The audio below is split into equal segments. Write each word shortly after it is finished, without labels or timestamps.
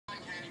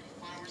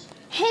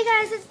Hey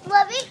guys, it's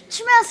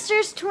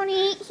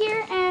LoveHMasters28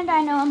 here, and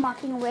I know I'm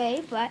walking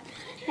away, but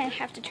I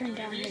have to turn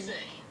down the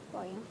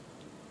volume.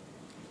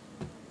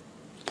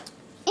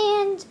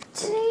 And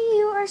today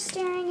you are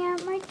staring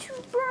at my two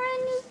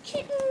brand new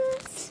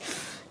kittens.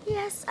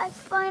 Yes, I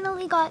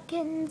finally got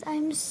kittens.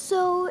 I'm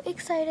so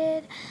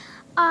excited.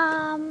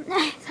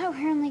 I thought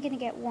we were only gonna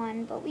get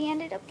one, but we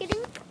ended up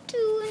getting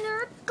two, and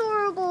they're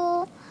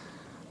adorable.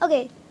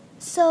 Okay,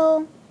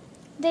 so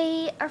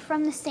they are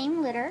from the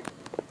same litter.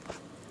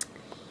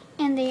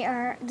 And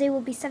they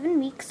will be 7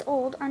 weeks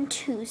old on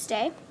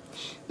Tuesday.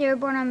 They were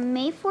born on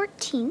May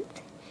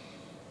 14th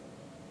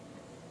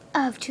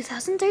of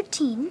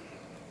 2013.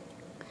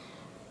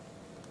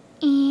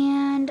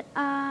 And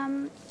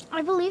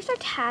I believe they're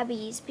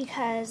tabbies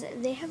because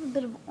they have a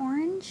bit of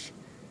orange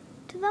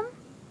to them.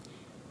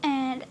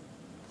 And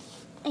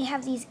they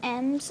have these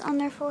M's on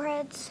their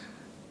foreheads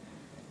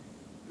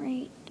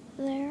right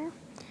there.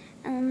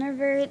 And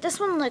this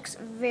one looks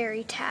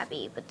very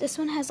tabby, but this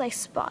one has like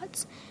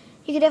spots.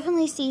 You can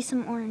definitely see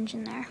some orange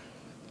in there.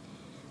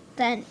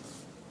 Then,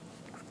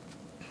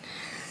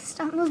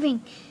 stop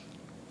moving.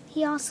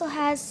 He also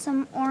has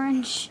some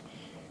orange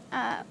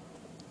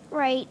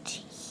right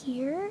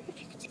here,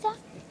 if you can see that.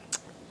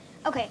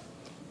 Okay,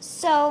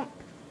 so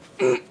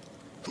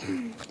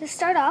to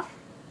start off,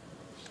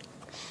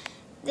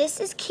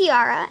 this is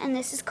Kiara and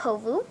this is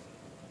Kovu.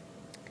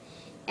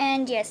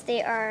 And yes,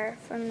 they are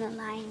from the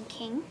Lion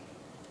King.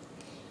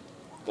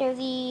 They're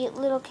the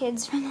little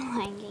kids from the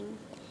Lion King.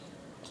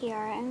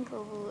 Kiara and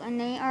Kovu, and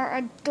they are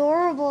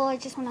adorable. I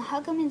just want to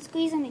hug them and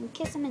squeeze them and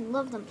kiss them and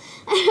love them.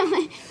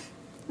 I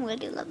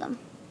do love them.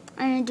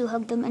 And I do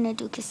hug them and I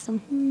do kiss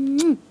them.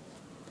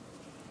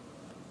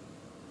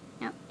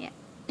 Oh, yeah.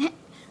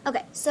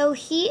 Okay, so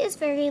he is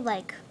very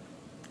like,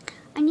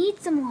 I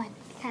need someone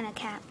kind of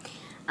cat.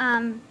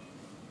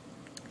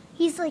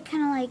 He's like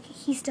kind of like,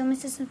 he still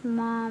misses his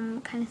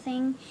mom kind of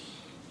thing.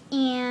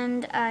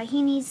 And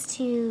he needs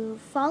to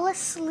fall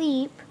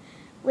asleep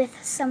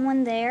with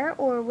someone there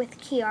or with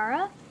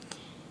Kiara,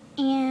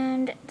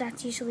 and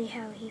that's usually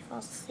how he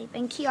falls asleep.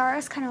 And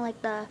Kiara's kind of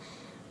like the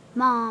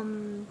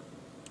mom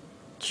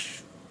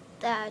to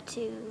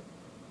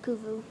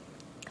Kovu,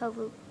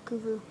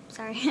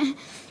 sorry.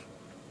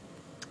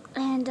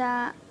 And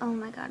oh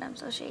my god, I'm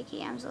so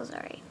shaky, I'm so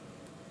sorry.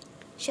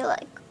 She'll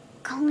like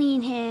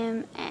clean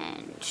him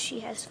and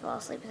she has to fall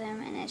asleep with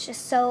him, and it's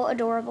just so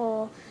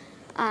adorable.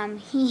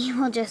 He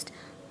will just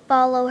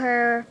follow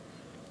her.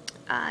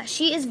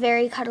 She is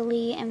very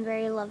cuddly and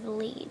very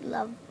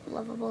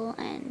lovable,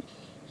 and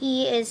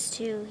he is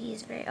too.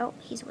 He's very, oh,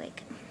 he's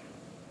awake.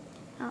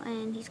 Oh,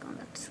 and he's going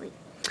back to sleep.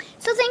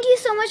 So thank you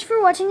so much for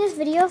watching this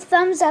video.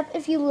 Thumbs up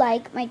if you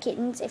like my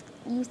kittens, if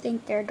you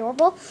think they're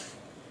adorable.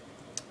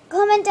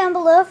 Comment down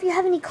below if you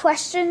have any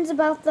questions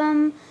about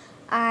them.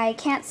 I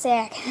can't say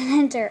I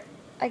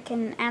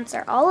can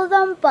answer all of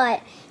them,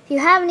 but if you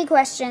have any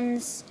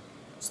questions,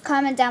 just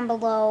comment down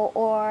below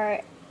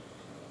or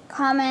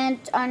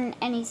comment on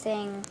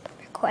anything,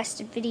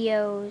 requested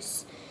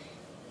videos,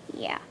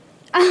 yeah.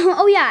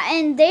 Oh yeah,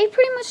 and they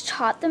pretty much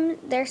taught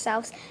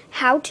themselves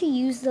how to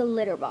use the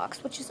litter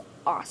box, which is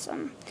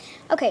awesome.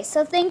 Okay,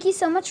 so thank you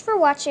so much for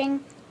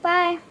watching.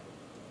 Bye.